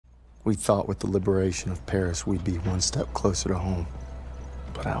We thought with the liberation of Paris we'd be one step closer to home.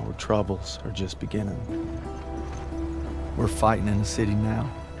 But our troubles are just beginning. We're fighting in the city now,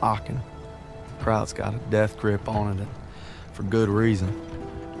 Aachen. Crowd's got a death grip on it, and for good reason.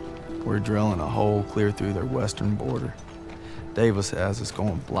 We're drilling a hole clear through their western border. Davis has us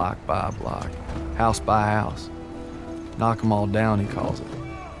going block by block, house by house. Knock 'em all down, he calls it.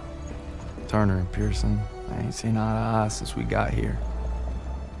 Turner and Pearson, they ain't seen eye to eye since we got here.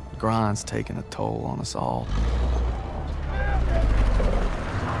 The grind's taking a toll on us all.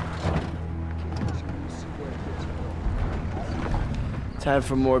 Time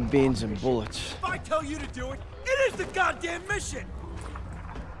for more beans and bullets. If I tell you to do it, it is the goddamn mission!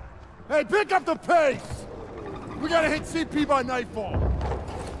 Hey, pick up the pace! We gotta hit CP by nightfall.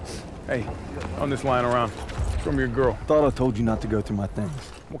 Hey, on this lying around. Show me your girl. Thought I told you not to go through my things.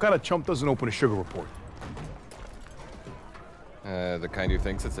 What kind of chump doesn't open a sugar report? The kind who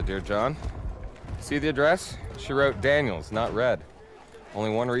thinks it's a Dear John. See the address? She wrote Daniels, not Red.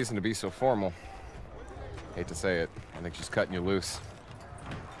 Only one reason to be so formal. Hate to say it, I think she's cutting you loose.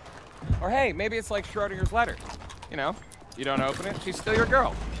 Or hey, maybe it's like Schrodinger's letter. You know, you don't open it, she's still your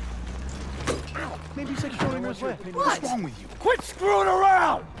girl. Maybe it's like Schrodinger's letter. What's wrong with you? Quit screwing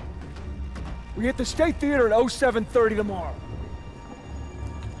around! We hit the State Theater at 07:30 tomorrow.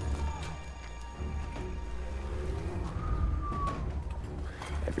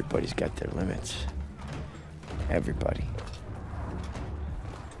 Everybody's got their limits. Everybody.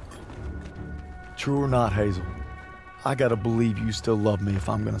 True or not, Hazel, I gotta believe you still love me if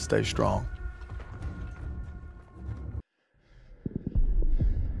I'm gonna stay strong.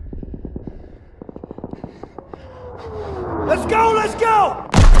 Let's go, let's go!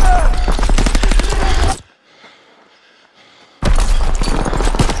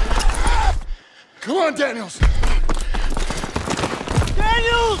 Come on, Daniels!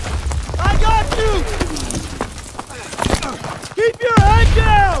 Daniels! I got you! Keep your head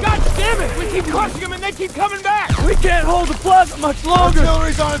down! God damn it! We keep crushing them and they keep coming back! We can't hold the plaza much longer!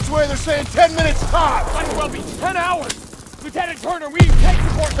 Artillery's on its way, they're saying 10 minutes tops! Might as well be 10 hours! Lieutenant Turner, we need tank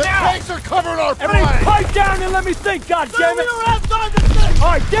support The now! tanks are covering our Everybody flank! pipe down and let me think, goddammit! We don't have time to think!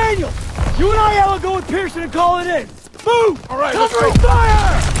 Alright, Daniel! You and I will go with Pearson and call it in! Move! Alright, let's go! Covering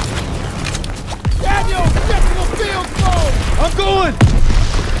fire! Daniel, get to the field, go! I'm going!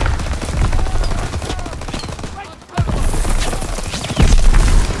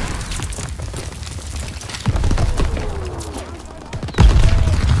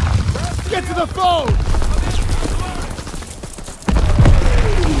 Get to the phone!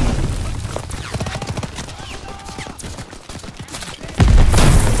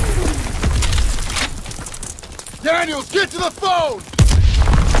 Daniels, get to the phone!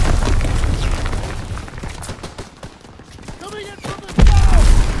 Coming in from the south!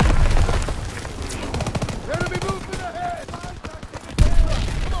 Enemy movement ahead!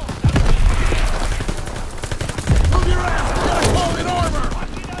 Come on! Move your ass! We gotta call in armor!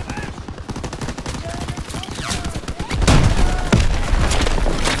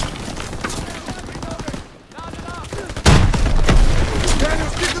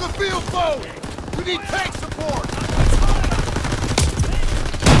 Daniels, get to the field phone! We need tank support!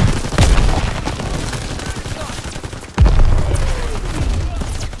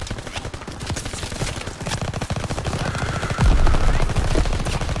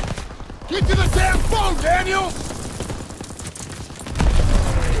 Get to the damn phone, Daniels!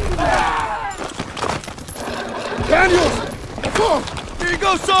 Daniels! Oh, Here you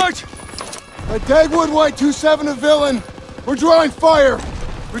go, Sarge! Dagwood White 27 to Villain. We're drawing fire.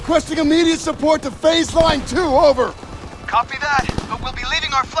 Requesting immediate support to phase line 2, over. Copy that, but we'll be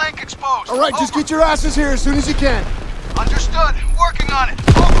leaving our flank exposed. All right, just get your asses here as soon as you can. Understood. Working on it.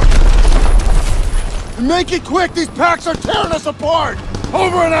 Over. And make it quick, these packs are tearing us apart!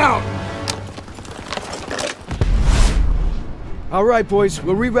 Over and out! All right, boys,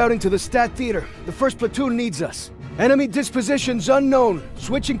 we're rerouting to the Stat Theater. The first platoon needs us. Enemy dispositions unknown.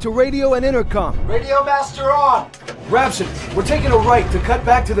 Switching to radio and intercom. Radio master on. Rabson, we're taking a right to cut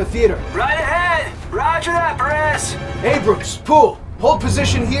back to the theater. Right ahead. Roger that, Perez. Abrams, Poole, hold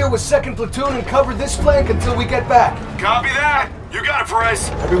position here with 2nd Platoon and cover this flank until we get back. Copy that. You got it, Perez.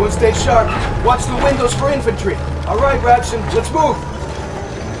 Everyone stay sharp. Watch the windows for infantry. All right, Rabson, let's move.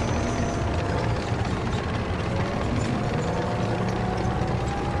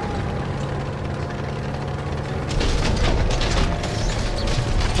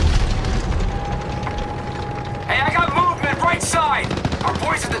 Hey, I got movement right side. Our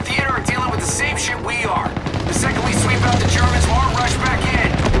boys at the theater are dealing with the same shit we are. The second we sweep out the Germans, we'll rush back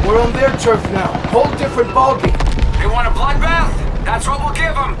in. We're on their turf now. Whole different ballgame. They want a bloodbath? That's what we'll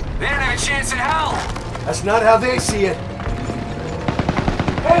give them. They don't have a chance in hell! That's not how they see it.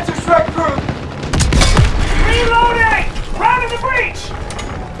 Panzer strike through! Reloading! Round in the breach!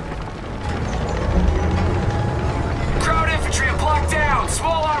 Crowd infantry are blocked down.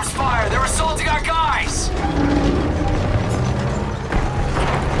 Small arms fire. They're assaulting our guys.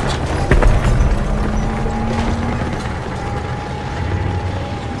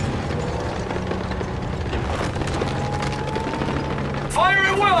 Fire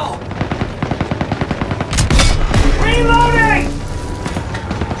at will! Reloading!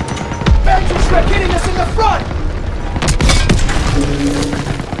 Panzer strike hitting us in the front!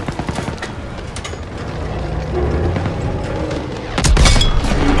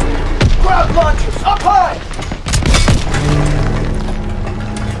 Ground launchers, up high!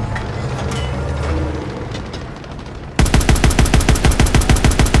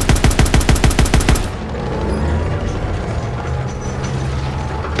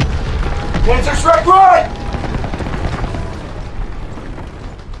 Panzer strike right!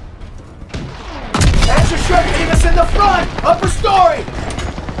 Panzer strike hitting us in the front! Upper story!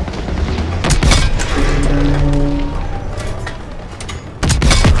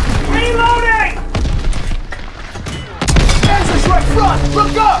 Reloading! Panzer strike front!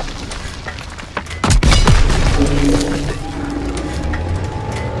 Look up!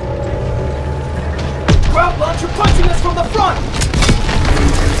 Ground launcher punching us from the front!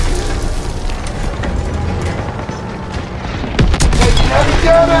 Taking heavy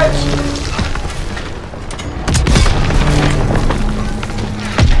damage!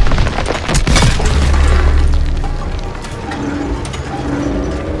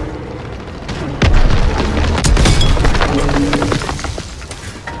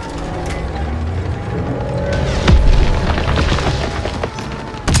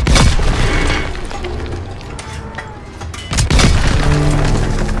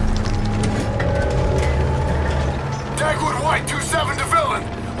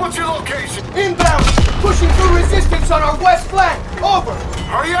 Inbound! Pushing through resistance on our west flank! Over!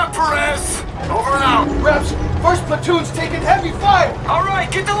 Hurry up, Perez! Over and out! Reps, first platoon's taking heavy fire! All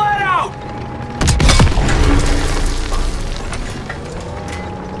right, get the lead out!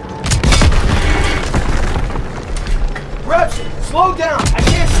 Reps, slow down! I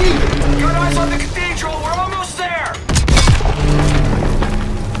can't see you! Your eyes on the cathedral! We're almost there!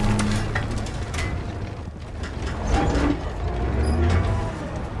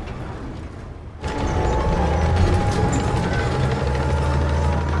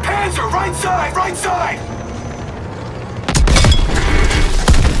 Right side! Right side!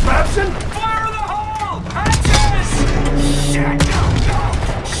 Rapson? Fire in the hole! Hatches! Shit! No!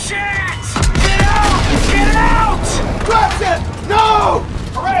 Shit! Get out! Get out! Rapson! No!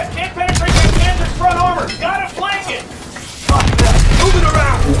 Perez, can't penetrate that Panzer's front armor! Gotta flank it! Fuck that! Move it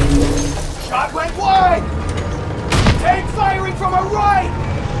around! Shot went wide! Tank firing from our right!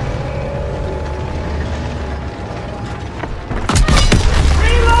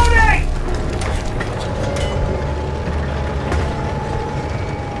 Reloading!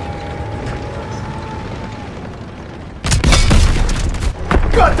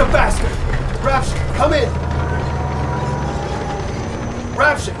 Got the bastard! Rapson, come in!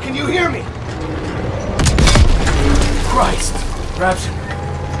 Rapson, can you hear me? Christ! Rapson.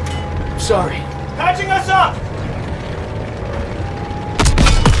 I'm sorry. Patching us up!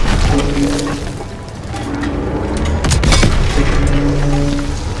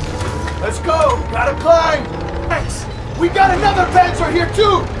 Let's go! Gotta climb! Thanks! We got another Panzer here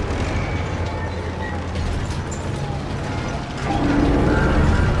too!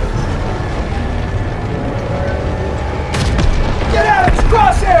 Get out of its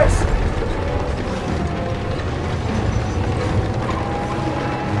crosshairs!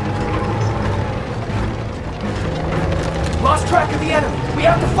 Lost track of the enemy. We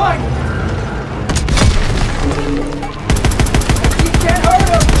have to find him. MG can't hurt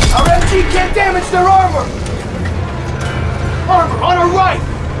him. Our MG can't damage their armor. Armor on our right.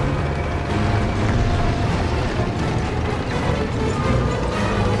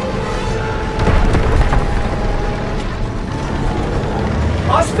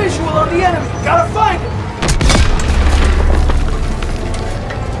 Lost visual on the enemy. Gotta find him.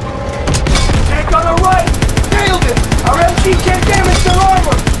 Tank on the right. Nailed it. Our MG can't damage their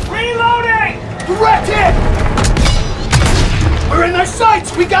armor. Reloading! Direct hit! We're in their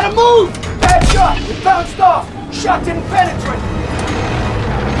sights! We gotta move! Bad shot! It bounced off! Shot didn't penetrate!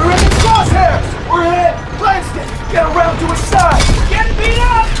 We're in the crosshairs! We're hit! Glanced it! Get around to his side! Getting beat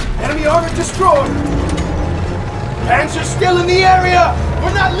up! Enemy armor destroyed! Panzer's still in the area!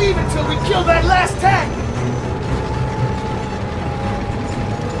 We're not leaving till we kill that last tank!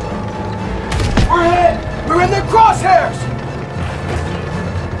 crosshairs!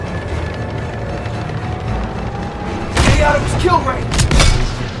 Stay out of his kill range.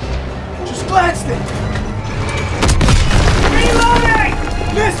 Just glanced it. Reloading!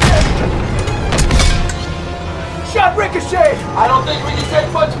 Missed it! Shot ricochet! I don't think we can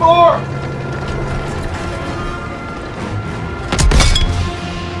take much more!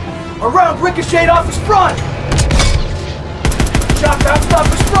 A round ricocheted off his front! Shot bounced off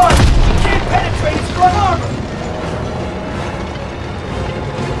his front! Can't penetrate his front armor!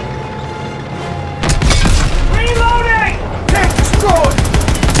 Reloading! Tank destroyed!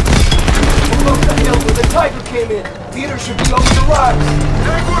 We'll look the hill where the Tiger came in. Theater should be over the rise.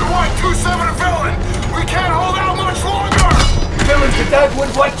 Dagwood White 2-7 to Villain! We can't hold out much longer! Villain to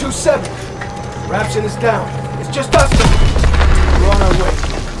Dagwood White 2-7. Rapson is down. It's just us now. We're on our way.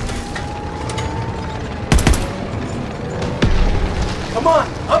 Come on,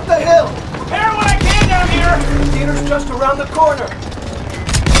 up the hill! Repair what I can down here! The theater's just around the corner.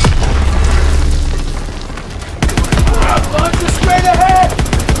 Launch is straight ahead!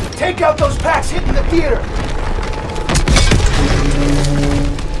 Take out those packs hitting the theater!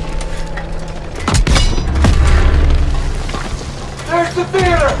 There's the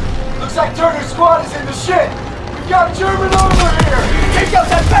theater! Looks like Turner's squad is in the shit! We've got German armor here! Take out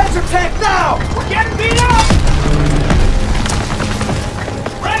that Panzer tank now! We're getting beat up!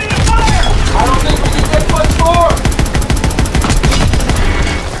 Ready to fire! I don't think we can get much more!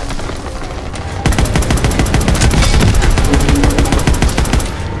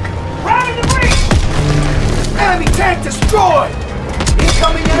 Round in the breach! Enemy tank destroyed!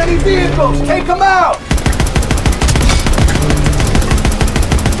 Incoming enemy vehicles! Take them out!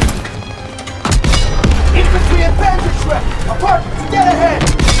 Infantry and Panzerschreck! Apartments, get ahead!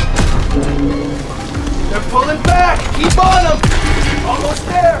 They're pulling back! Keep on them! Almost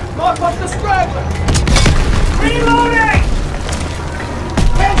there! Mop up the straggler! Reloading!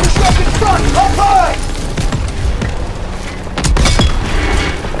 Panzerschreck in front! Up high!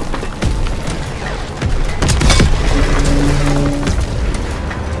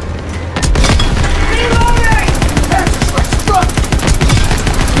 Reloading! Panzerschreck's front!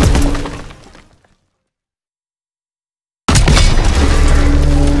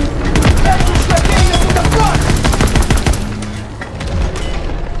 Panzerschreck getting us in the front!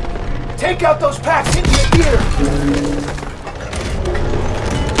 Take out those packs hitting the theater!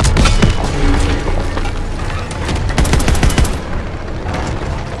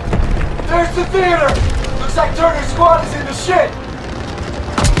 There's the theater! Looks like Turner's squad is in the shit!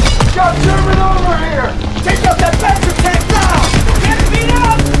 Got German armor here! Take out that Panzer tank now! Get beat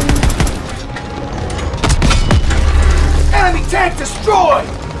up! Enemy tank destroyed!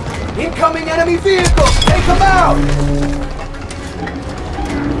 Incoming enemy vehicles! Take them out!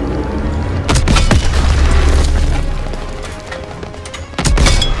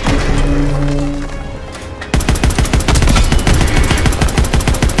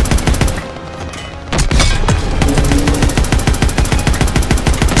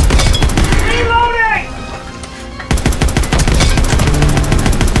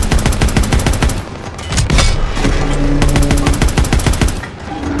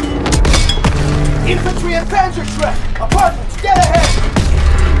 Infantry and Panzerschreck! Apartments, get ahead!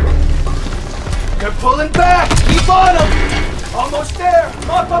 They're pulling back! Keep on them! Almost there!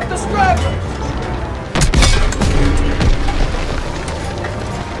 Mop up the stragglers!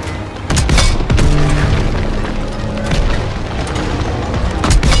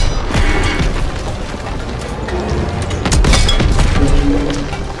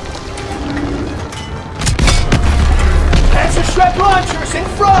 Panzerschreck launchers in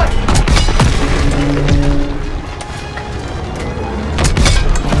front!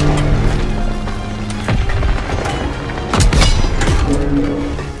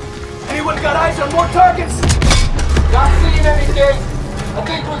 Anyone got eyes on more targets? Not seeing anything. I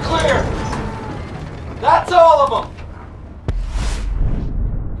think we're clear. That's all of them.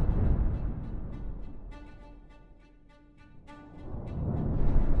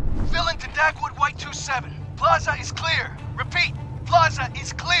 Villain to Dagwood White 2-7. Plaza is clear. Repeat, Plaza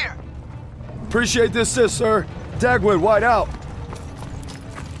is clear. Appreciate the assist, sir. Dagwood, White out.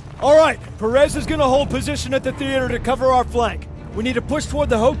 All right, Perez is gonna hold position at the theater to cover our flank. We need to push toward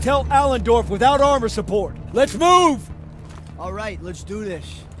the Hotel Allendorf without armor support. Let's move! All right, let's do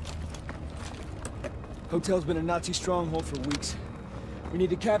this. Hotel's been a Nazi stronghold for weeks. We need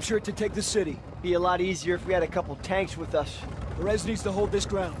to capture it to take the city. Be a lot easier if we had a couple tanks with us. Perez needs to hold this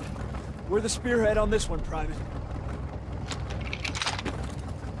ground. We're the spearhead on this one, Private.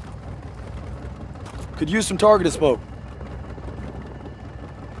 Could use some targeted smoke.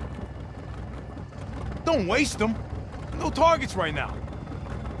 don't waste them. No targets right now.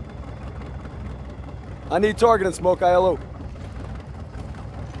 I need target and smoke ILO.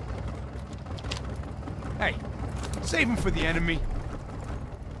 Hey, save them for the enemy.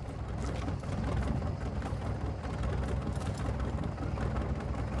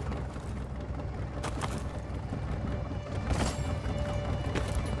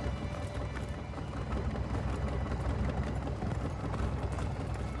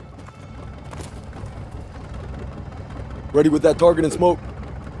 Ready with that target and smoke.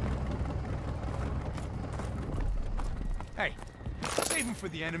 Hey, save them for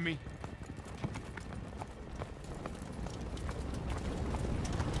the enemy.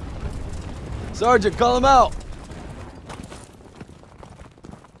 Sergeant, call him out.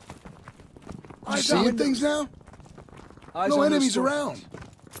 You seeing things now? No enemies around.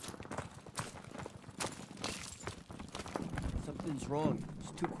 Something's wrong.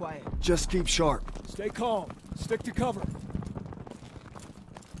 It's too quiet. Just keep sharp. Stay calm. Stick to cover.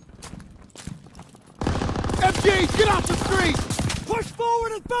 FG, get off the street! Push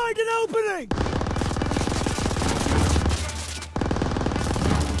forward and find an opening!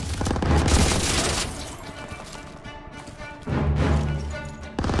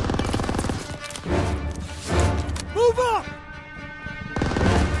 Move up!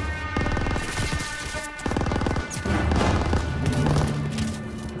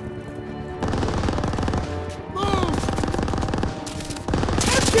 Move!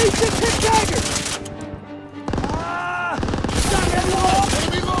 FG just hit Dagger!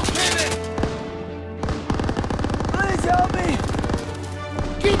 Enemy located! Please help me!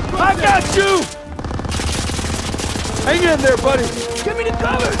 Keep I pushing! got you! Hang in there, buddy! Give me the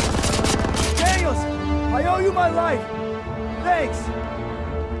cover! Daniels, I owe you my life! Thanks!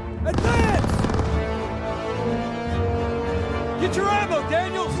 Advance! Get your ammo,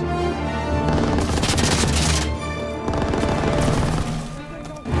 Daniels!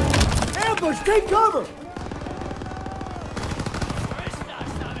 Ambush! Take cover!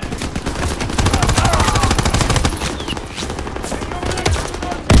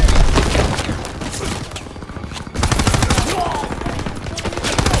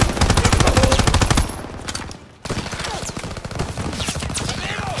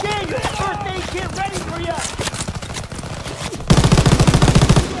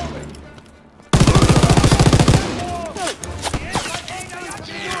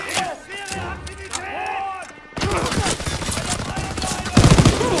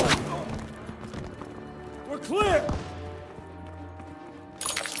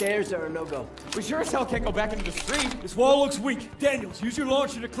 Stairs are a no-go. We sure as hell can't go back into the street. This wall looks weak. Daniels, use your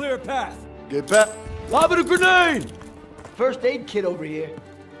launcher to clear a path. Get back. Lob it a grenade! First aid kit over here.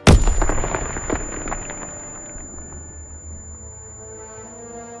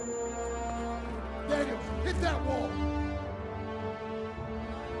 Daniels, hit that wall!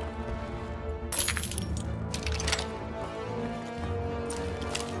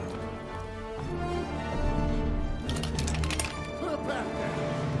 Put it back there!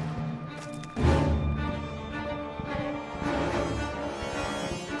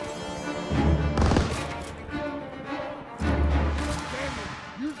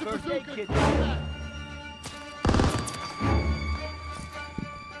 Use the First aid bazooka! kit.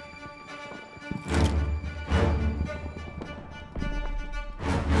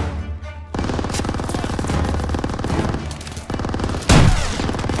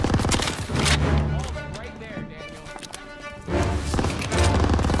 Right there, Daniel.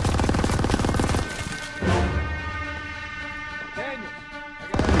 Daniel,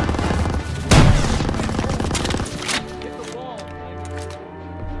 hit the wall, Daniel.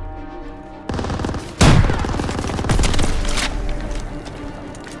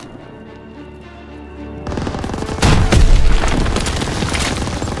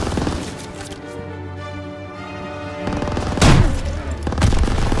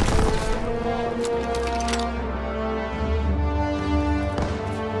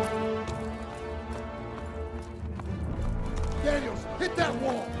 Daniels, hit that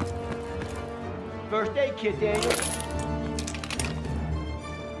wall! First aid kit, Daniel.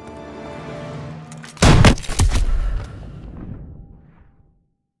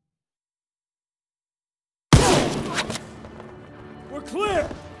 We're clear!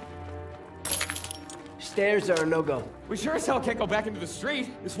 Stairs are a no-go. We sure as hell can't go back into the street.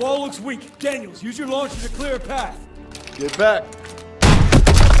 This wall looks weak. Daniels, use your launcher to clear a path. Get back!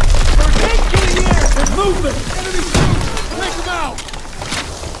 First aid kit in the air! There's movement! Enemy troops! Take them out!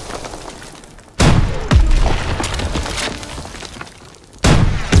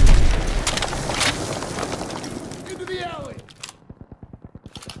 Into the alley!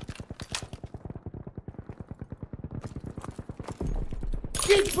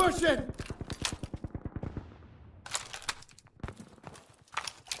 Keep pushing!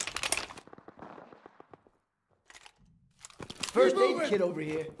 First aid kit over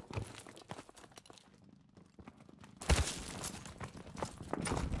here.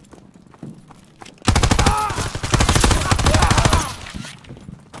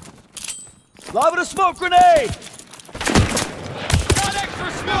 Lob it a smoke grenade! Got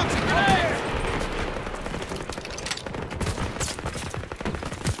extra smokes and grenades!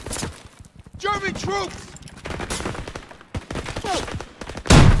 German troops!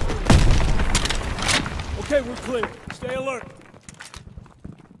 Okay, we're clear. Stay alert.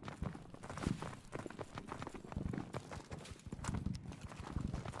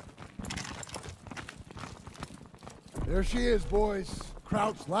 There she is, boys.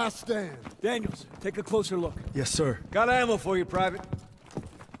 Kraut's last stand. Daniels, take a closer look. Yes, sir. Got ammo for you, Private.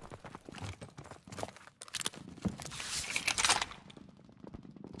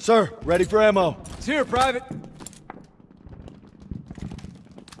 Sir, ready for ammo. It's here, Private.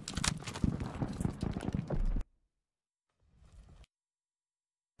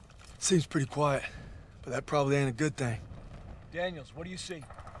 Seems pretty quiet, but that probably ain't a good thing. Daniels, what do you see?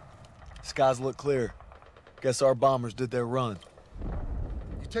 Skies look clear. Guess our bombers did their run.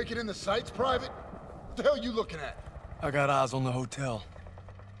 You taking in the sights, Private? What the hell are you looking at? I got eyes on the hotel.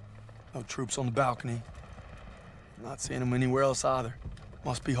 No troops on the balcony. Not seeing them anywhere else either.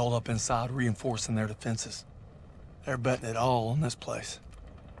 Must be holed up inside, reinforcing their defenses. They're betting it all on this place.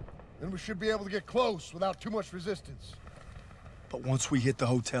 Then we should be able to get close without too much resistance. But once we hit the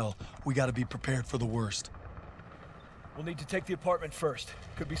hotel, we gotta be prepared for the worst. We'll need to take the apartment first.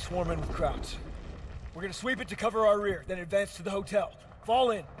 Could be swarming with Krauts. We're gonna sweep it to cover our rear, then advance to the hotel.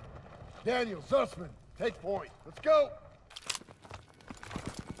 Fall in. Daniel, Zussman, take point. Let's go!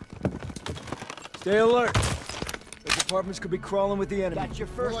 Stay alert. Those apartments could be crawling with the enemy. Got your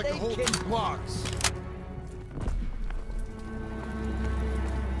We're first like a aid whole kit. 2 blocks.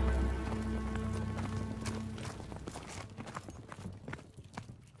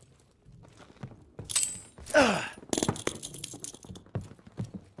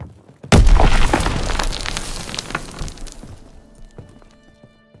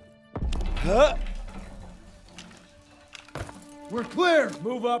 Huh? We're clear!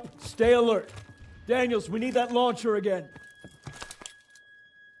 Move up, stay alert. Daniels, we need that launcher again.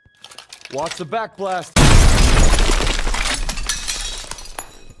 Watch the backblast.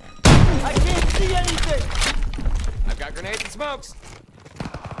 I can't see anything! I've got grenades and smokes.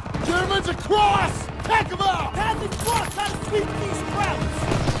 Germans across! Take them out! Have the cross how to sweep these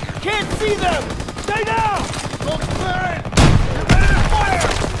Krauts! Can't see them! Stay down! Smoke's clearing! Get ready to fire!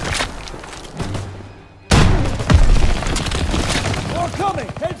 More coming!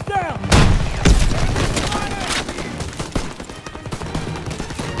 Heads down!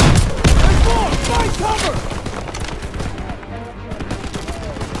 There's more! Find cover!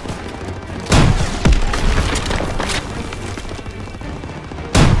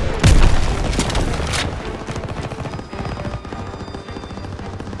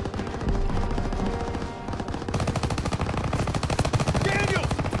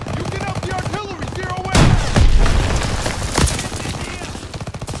 Daniels! You get up the artillery! Zero west!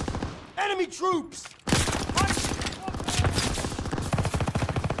 Enemy troops!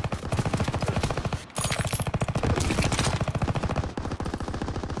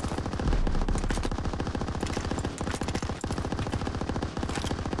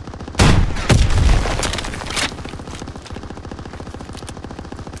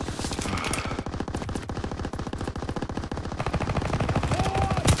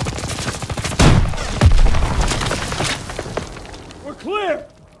 We're clear!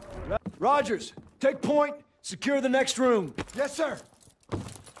 Rogers, take point, secure the next room. Yes, sir!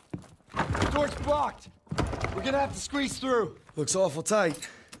 Door's blocked. We're gonna have to squeeze through. Looks awful tight.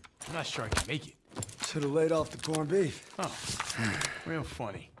 I'm not sure I can make it. Should have laid off the corned beef. Oh, real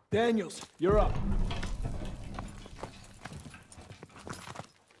funny. Daniels, you're up.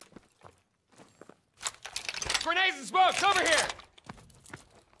 Grenades and smokes, over here!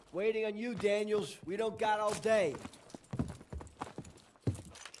 Waiting on you, Daniels. We don't got all day.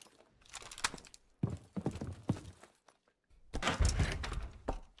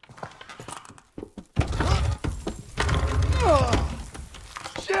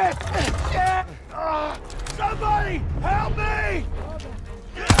 Shit! Shit! Somebody help me!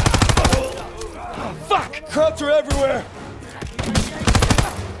 Fuck! Krauts are everywhere!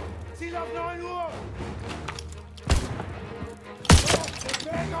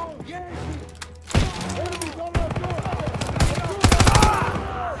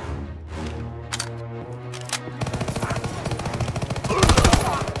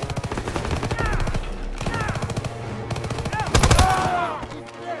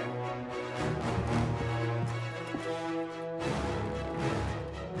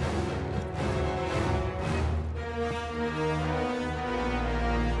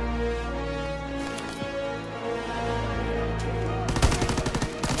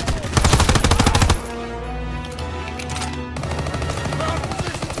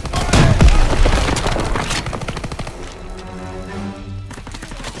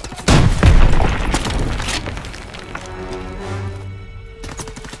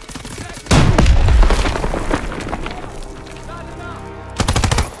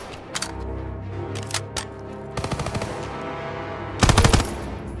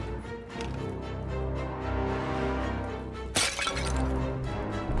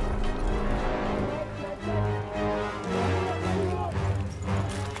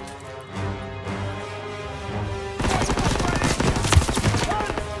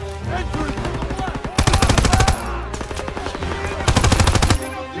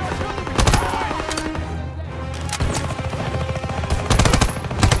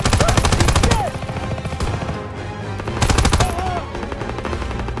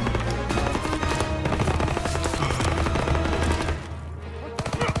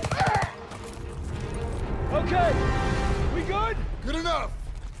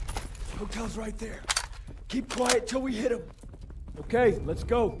 Hotel's right there. Keep quiet till we hit him. Okay, let's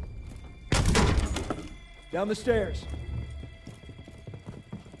go. Down the stairs.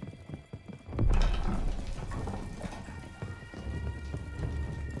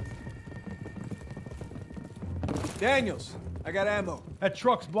 Daniels, I got ammo. That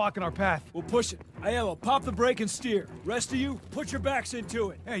truck's blocking our path. We'll push it. Aiello, pop the brake and steer. Rest of you, put your backs into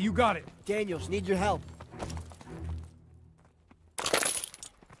it. Hey, you got it. Daniels, need your help.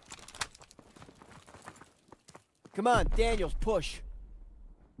 Come on, Daniels, push.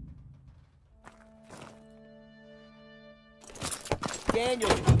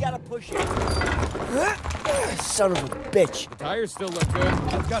 Daniels, we gotta push it. Son of a bitch. The tires still look good.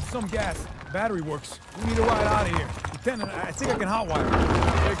 I've got some gas. Battery works. We need to ride out of here. Lieutenant, I think I can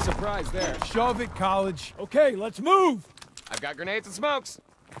hotwire. Big surprise there. Shove it, college. Okay, let's move. I've got grenades and smokes.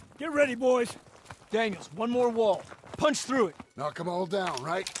 Get ready, boys. Daniels, one more wall. Punch through it. Knock them all down,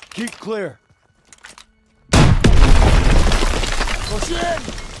 right? Keep clear. Push in!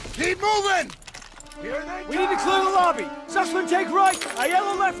 Keep moving! We need to clear the lobby. Sussman, take right.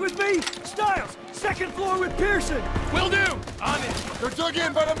 Aiello left with me. Stiles, second floor with Pearson. Will do. On it. They're dug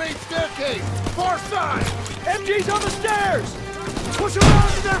in by the main staircase! Far side! MG's on the stairs. Push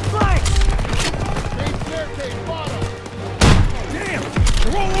around to their flanks. Main staircase, bottom! Damn!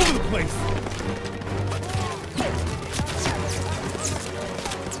 They're all over the place.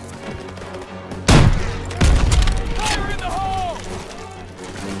 Fire in the hole.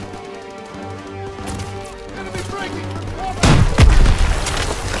 Enemy breaking!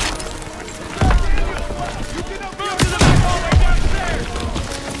 You can move to the back hallway downstairs.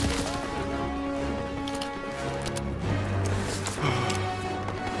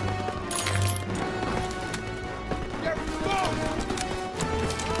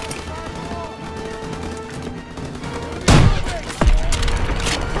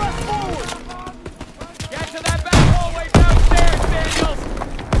 Press forward. Get to that back hallway downstairs, Daniels.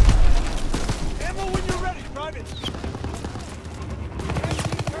 Ammo when you're ready, Private.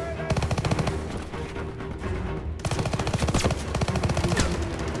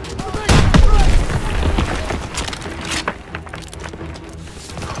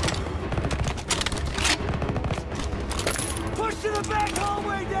 Push to the back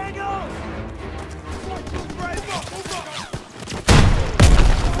hallway, Daniels!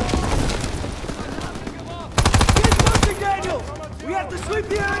 Keep pushing, Daniels! We have to sweep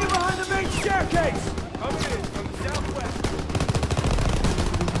the area behind the main staircase! Coming in from the southwest.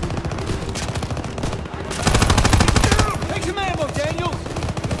 Take some ammo, Daniels!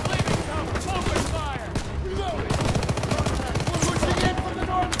 Open fire. Pushing in from the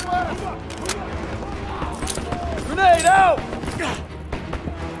northwest! Grenade out!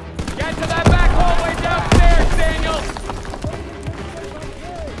 Get to that back hallway downstairs, Daniels.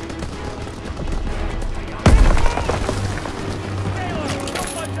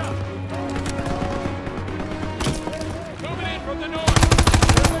 Moving in from the north.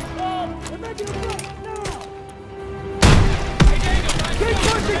 Hey, Daniels, Keep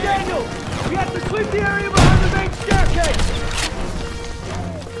pushing, Daniels! We have to sweep the area behind the main staircase!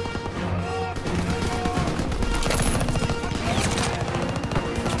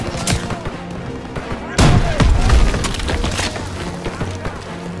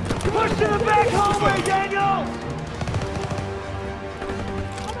 Push to the back hallway, Daniels!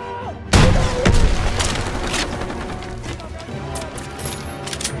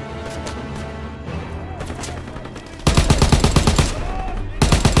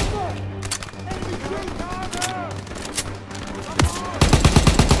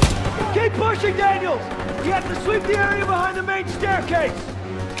 Keep pushing, Daniels! We have to sweep the area behind the main staircase!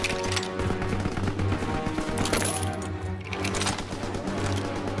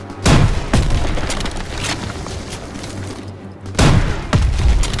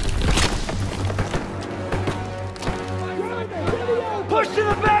 Push to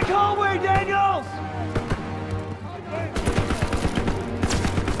the back hallway, Daniels!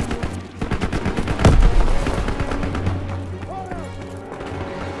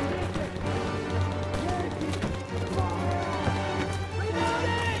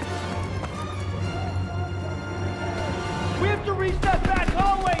 We have to reach that back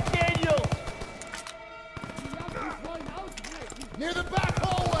hallway, Daniels! Near the back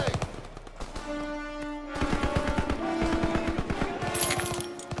hallway!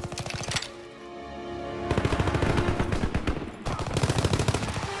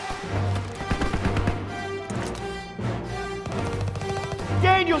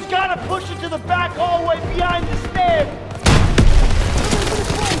 Daniels, gotta push it to the back hallway behind the stairs!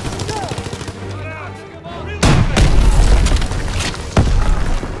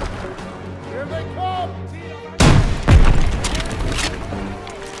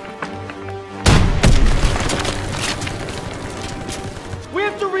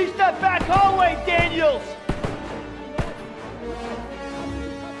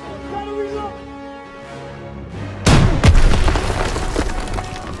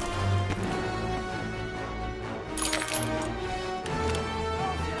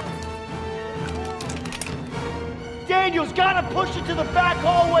 push it to the back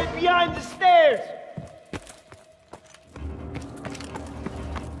hallway behind the stairs!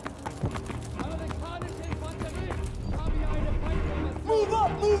 Move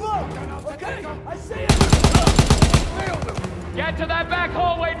up, move up! Okay, I see it! Get to that back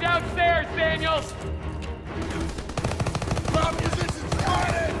hallway downstairs, Daniels! Drop position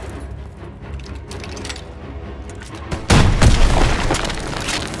started!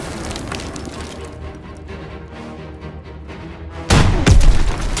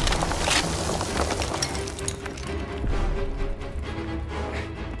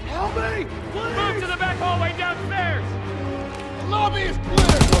 Help me! Please! Move to the back hallway downstairs! The lobby is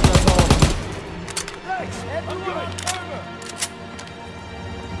clear! Thanks! Everyone, over!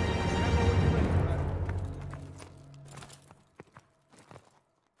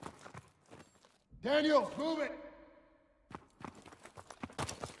 Daniel, move it!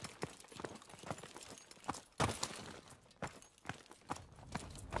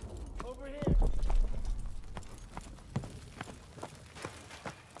 Over here!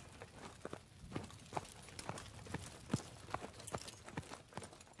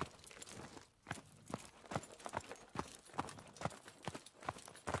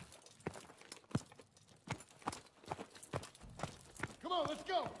 Come on, let's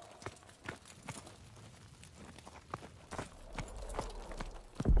go!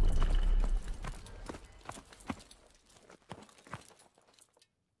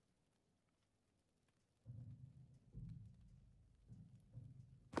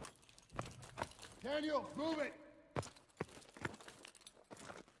 Daniel, move it!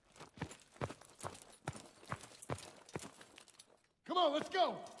 Come on, let's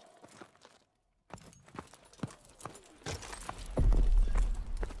go!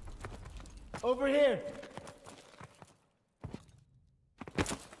 Over here!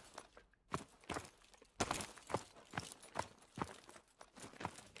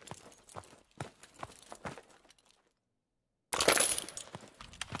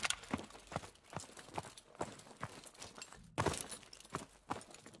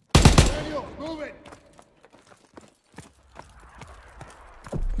 Daniel, move it!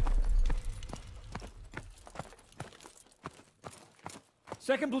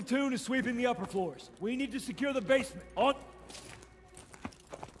 Second platoon is sweeping the upper floors. We need to secure the basement. On.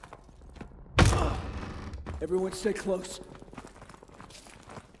 Everyone stay close.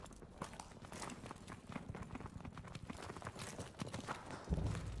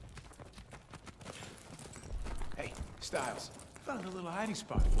 Hey, Styles. Found a little hiding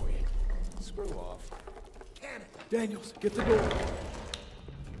spot for you. Screw off. Can it? Daniels, get the door.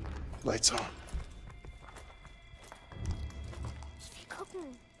 Lights on.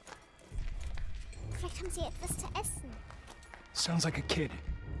 Gucken. Vielleicht haben sie etwas zu essen. Sounds like a kid.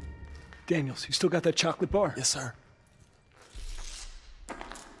 Daniels, you still got that chocolate bar? Yes, sir.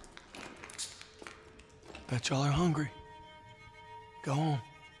 Bet y'all are hungry. Go home.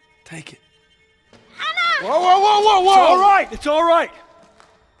 Take it. Whoa, whoa, whoa, whoa, whoa! It's all right! It's all right!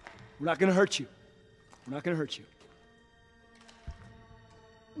 We're not gonna hurt you. We're not gonna hurt you.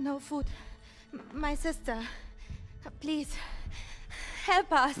 No food. My sister. Please.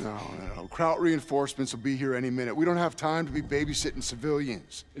 Help us. No. Kraut reinforcements will be here any minute. We don't have time to be babysitting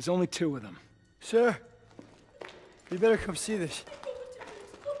civilians. There's only 2 of them. Sir, you better come see this.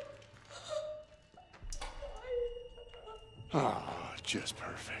 Ah, just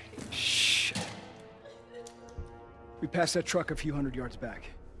perfect. Shit. We passed that truck a few hundred yards back.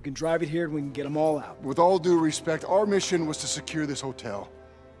 We can drive it here and we can get them all out. With all due respect, our mission was to secure this hotel.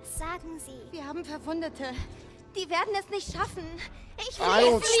 Sagen Sie. Wir haben Verwundete. Die werden es nicht schaffen. Ich I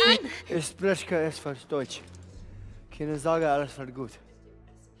will don't es speak- an. Ich spreche kein falsch Deutsch. Keine Sorge, alles wird gut.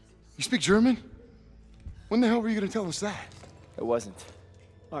 You speak German? When the hell were you gonna tell us that? It wasn't.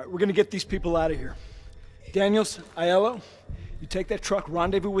 All right, we're gonna get these people out of here. Daniels, Aiello, you take that truck,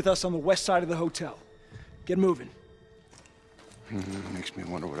 rendezvous with us on the west side of the hotel. Get moving. Makes me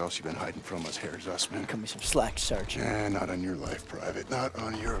wonder what else you've been hiding from us, Herr Zussman. Cut me some slack, Sergeant. Eh, not on your life, Private. Not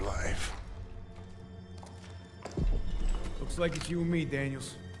on your life. Looks like it's you and me,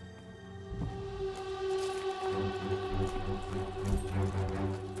 Daniels.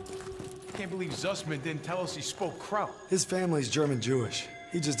 Can't believe Zussman didn't tell us he spoke Kraut. His family's German-Jewish.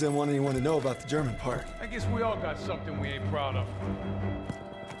 He just didn't want anyone to know about the German part. I guess we all got something we ain't proud of.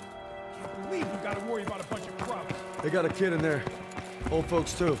 Can't believe we gotta worry about a bunch of Krauts. They got a kid in there. Old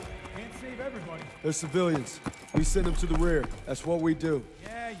folks, too. Can't save everybody. They're civilians. We send them to the rear. That's what we do.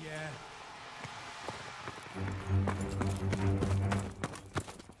 Yeah.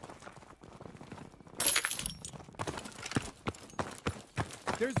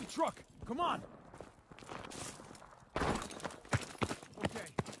 There's the truck. Come on.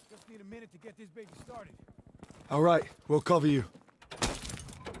 minute to get this baby started. All right, we'll cover you.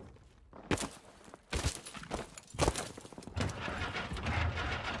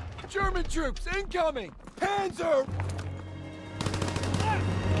 German troops incoming! Panzer!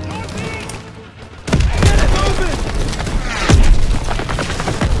 Get it moving!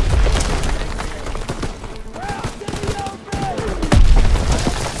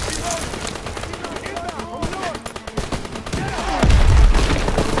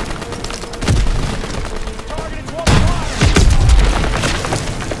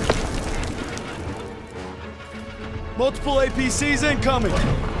 Multiple APCs incoming!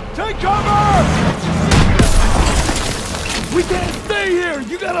 Take cover! We can't stay here!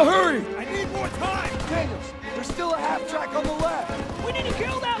 You gotta hurry! I need more time! Daniels, there's still a half-track on the left. We need to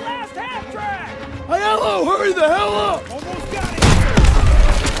kill that last half-track! Aiello, hurry the hell up! Almost got it!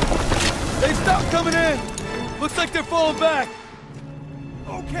 They stopped coming in! Looks like they're falling back!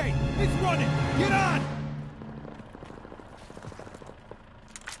 Okay, it's running! Get on!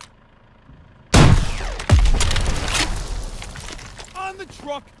 On the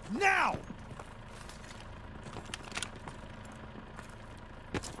truck, now!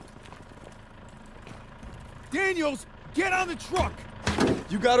 Daniels, get on the truck!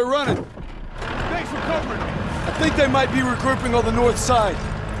 You got it running. Thanks for covering me. I think they might be regrouping on the north side.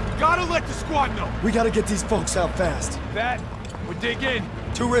 Gotta let the squad know. We gotta get these folks out fast. That would dig in.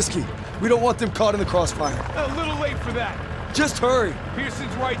 Too risky. We don't want them caught in the crossfire. A little late for that. Just hurry.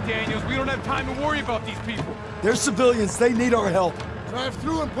 Pearson's right, Daniels. We don't have time to worry about these people. They're civilians. They need our help. Drive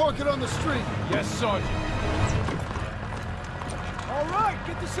through and park it on the street. Yes, Sergeant. All right,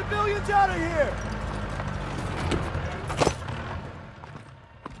 get the civilians out of here.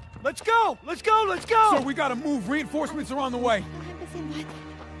 Let's go! Let's go! Let's go! So we gotta move. Reinforcements are on the way.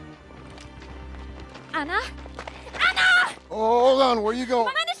 Anna? Anna! Oh, hold on. Where you going?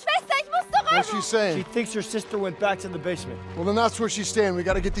 Meine Schwester, ich muss zurück! What's she saying? She thinks her sister went back to the basement. Well, then that's where she's staying. We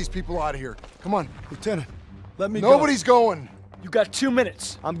gotta get these people out of here. Come on. Lieutenant, let me go. Nobody's going. You got 2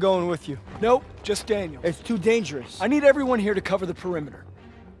 minutes. I'm going with you. Nope, just Daniel. It's too dangerous. I need everyone here to cover the perimeter.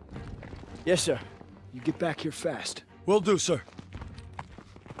 Yes, sir. You get back here fast. Will do, sir.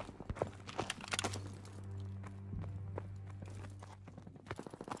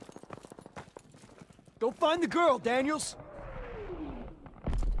 Go find the girl, Daniels.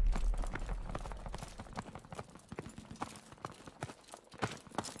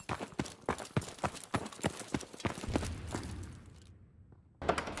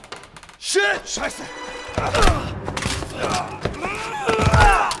 Shit! Scheiße!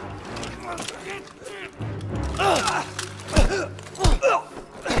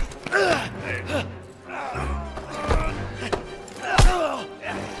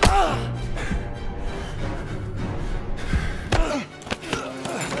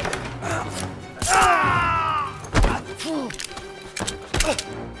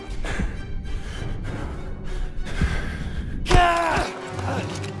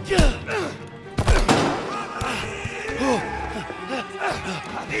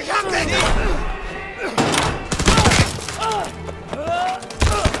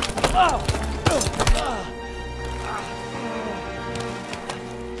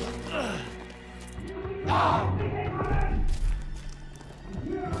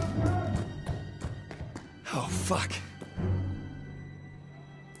 Oh, fuck.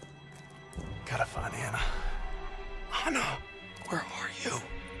 Gotta find Anna. Anna, where are you?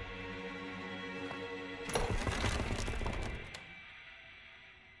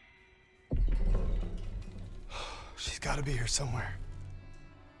 She's gotta be here somewhere.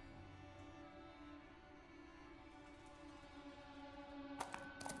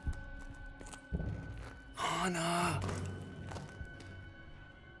 Anna!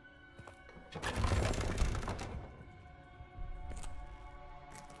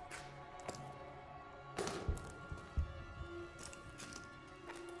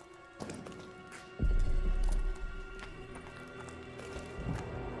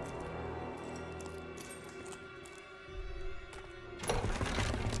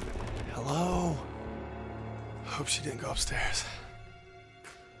 Hello? Hope she didn't go upstairs.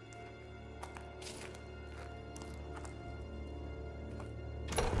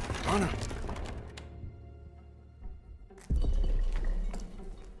 Anna.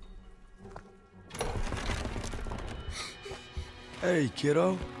 Hey,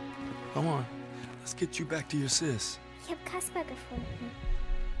 kiddo. Come on. Let's get you back to your sis. Ich habe Kasper gefunden.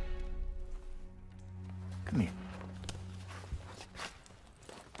 Come here.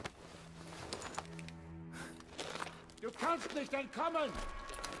 Du kannst nicht entkommen!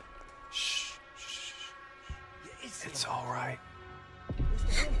 Shh. It's all right. Wo ist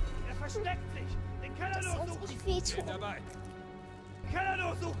der hin? Er versteckt sich! Den Keller Dass sie uns durchsuchen! nicht wehtun. Dabei! Keller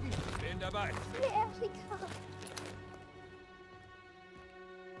durchsuchen! Bin dabei! Erika.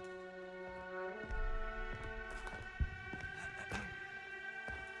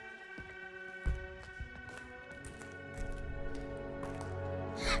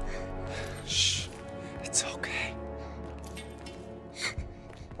 Shh. It's okay.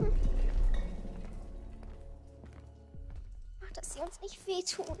 Mach, dass sie uns nicht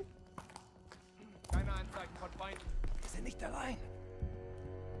wehtun. Keine Anzeichen von Feinden. Wir sind nicht allein.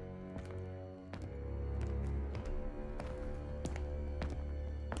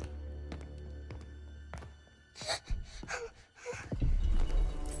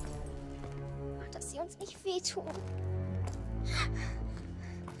 Mach, dass sie uns nicht wehtun.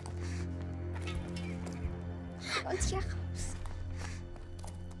 Bring uns hier raus.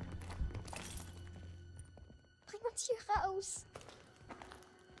 Bring uns hier raus.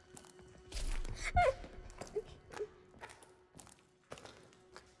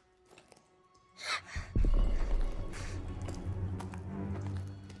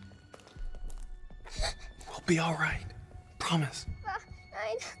 We'll be all right. Promise.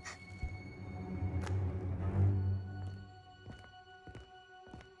 Nein.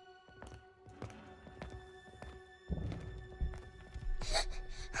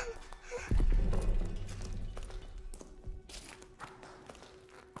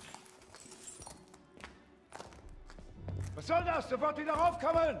 Was soll das? Sofort wieder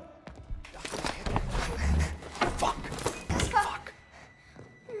raufkommen! Fuck. Fuck.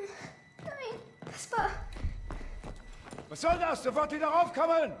 Nein. Kaspar. Was soll das? Sofort wieder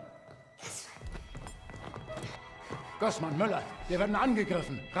raufkommen! Gossmann, Müller, wir werden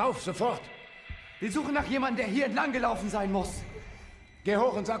angegriffen. Rauf, sofort! Wir suchen nach jemandem, der hier entlang gelaufen sein muss. Geh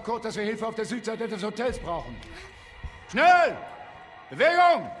hoch und sag Kurt, dass wir Hilfe auf der Südseite des Hotels brauchen. Schnell!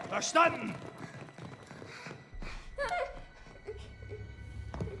 Bewegung! Verstanden!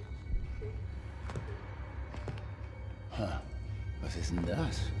 Was ist denn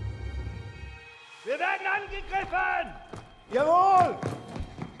das? Wir werden angegriffen! Jawohl!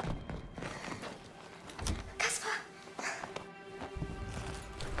 Kaspar.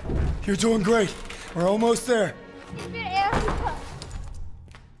 You're doing great. We're almost there. Ich will Erika.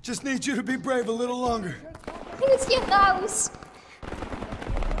 Just need you to be brave a little longer. Bring uns hier raus.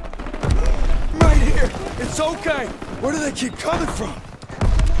 Right here! It's okay! Where do they keep coming from?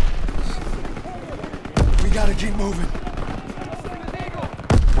 We gotta keep moving.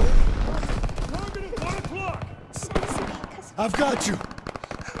 I've got you!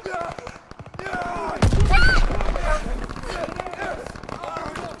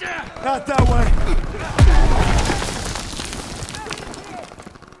 Not that way!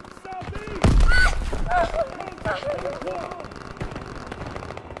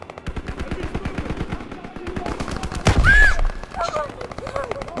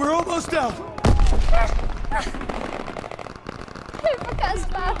 We're almost out! Hilfe,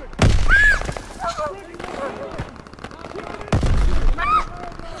 Kaspar.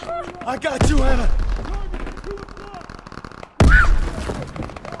 I got you, Anna!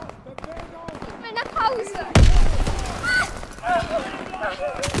 Ich will nach Hause.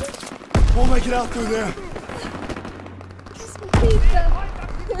 We'll make it out through there. Kaspar, Hilfe.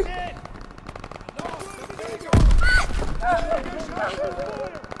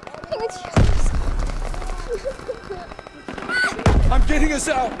 Bring uns hier raus. I'm getting us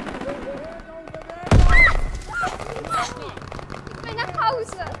out! Ich will nach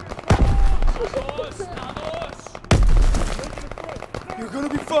Hause. You're gonna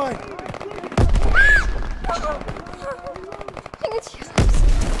be fine! Bring uns hier raus.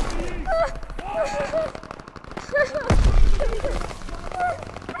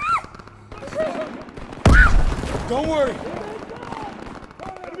 Don't worry!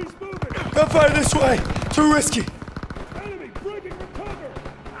 Gunfire this way! Too risky!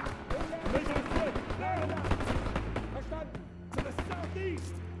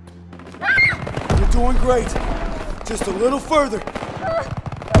 You're doing great! Just a little further!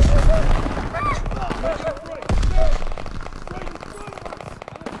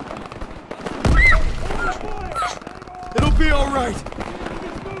 It'll be all right!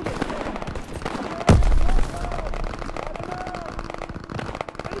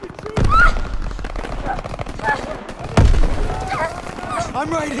 I'm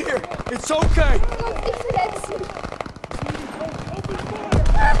right here! It's okay! Nicht verletzen.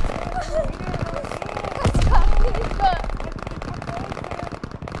 Kaspar, Hilfe.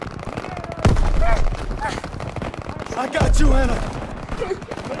 I got you, Anna!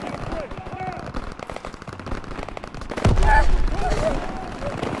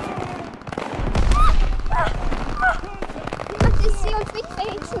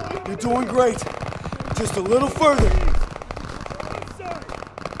 You're doing great. Just a little further.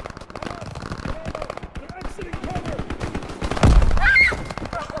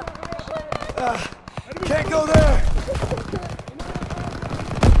 Can't go there.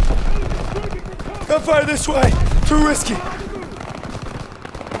 Gunfire this way. Too risky.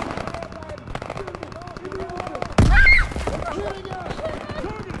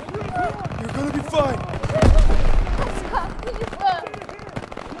 You're gonna be fine.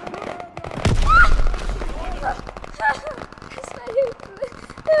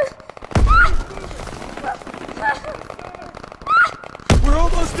 We're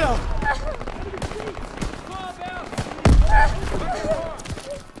almost down.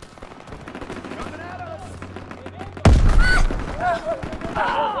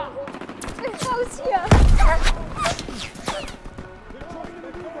 Raus hier!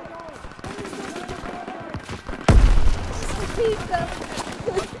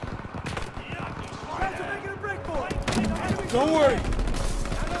 Don't worry.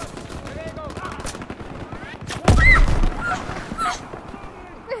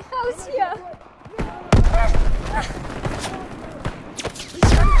 Raus hier!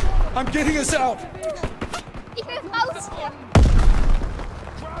 I'm getting us out. Ich will raus hier!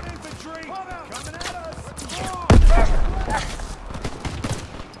 Ground infantry coming at us.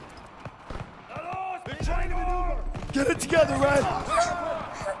 They're trying to maneuver. Get it together, Red.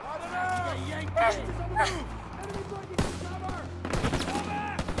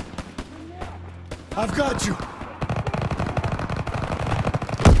 I've got you.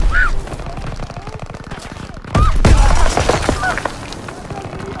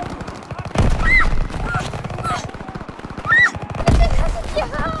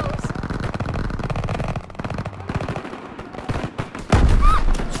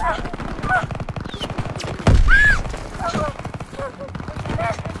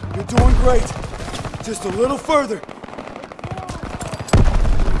 You're doing great. Just a little further.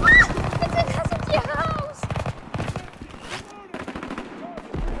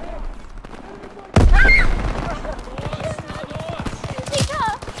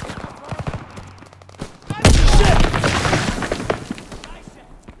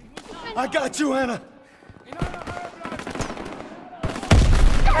 I got you, Anna.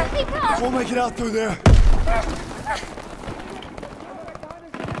 We'll make it out through there.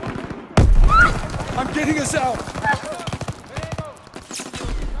 I'm getting us out.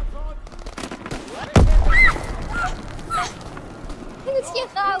 Jetzt hier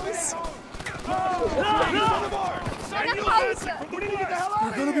raus! Nach Hause!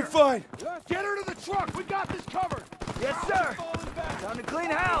 You're gonna be fine. Get her to the truck! We got this covered! Yes, sir! Time to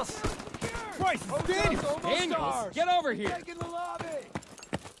clean house! Christ, it's Daniels! Daniels! Get over here! Take in the lobby.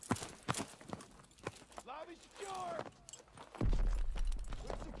 Lobby secure.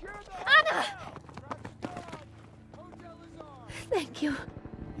 Anna! Thank you.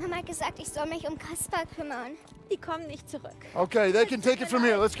 Mama hat gesagt, ich soll mich um Kaspar kümmern. Die kommen nicht zurück. Okay, they can take it from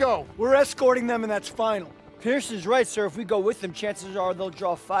here. Let's go. We're escorting them and that's final. Pearson's right, sir. If we go with them, chances are they'll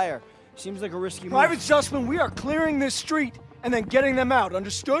draw fire. Seems like a risky move. Private Sussman, we are clearing this street and then getting them out,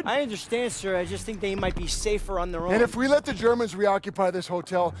 understood? I understand, sir. I just think they might be safer on their own. And if we let the Germans reoccupy this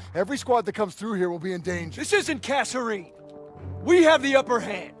hotel, every squad that comes through here will be in danger. This isn't Kasserine. We have the upper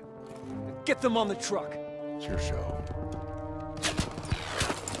hand. Get them on the truck. It's your show.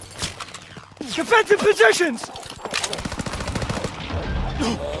 Defensive positions!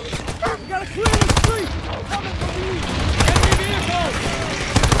 We gotta clear the street! Coming from the east! Enemy vehicles!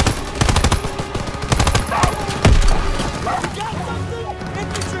 We got something!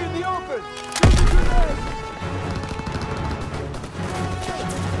 Infantry in the open! Shoot the grenade!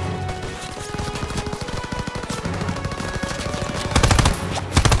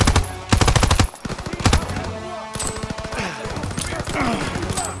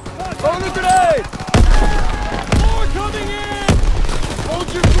 Throw the grenade! More coming in! Hold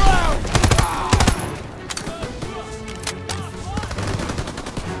your ground!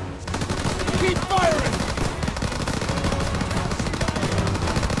 Keep firing!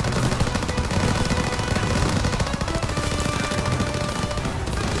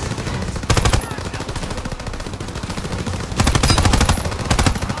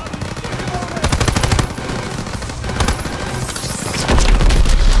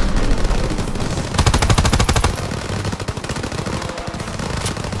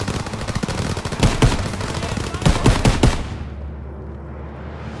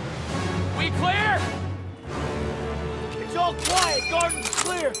 We clear? It's all quiet. Garden's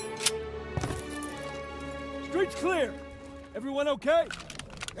clear. Street's clear. Everyone okay?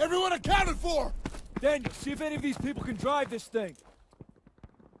 Everyone accounted for! Daniel, see if any of these people can drive this thing.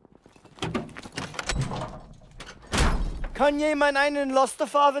 Kann jemand einen Laster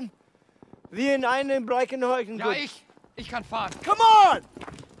fahren? Wie in einem Breckenhäusen. Ja, ich kann fahren. Come on!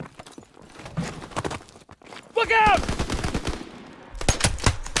 Look out!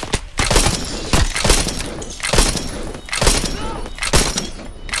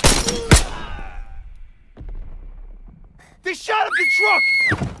 They shot up the truck!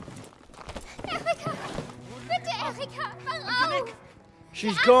 Erika! Bitte, Erika! Wach auf!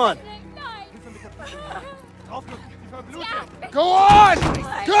 She's gone. Nein! Go on!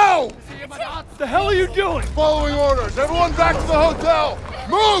 Go! What the hell are you doing? Following orders. Everyone back to the hotel.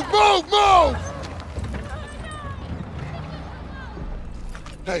 Move, move, move!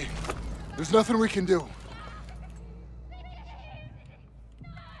 Hey, there's nothing we can do.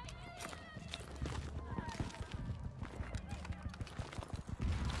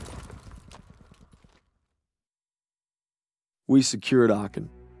 We secured Aachen,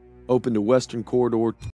 opened a western corridor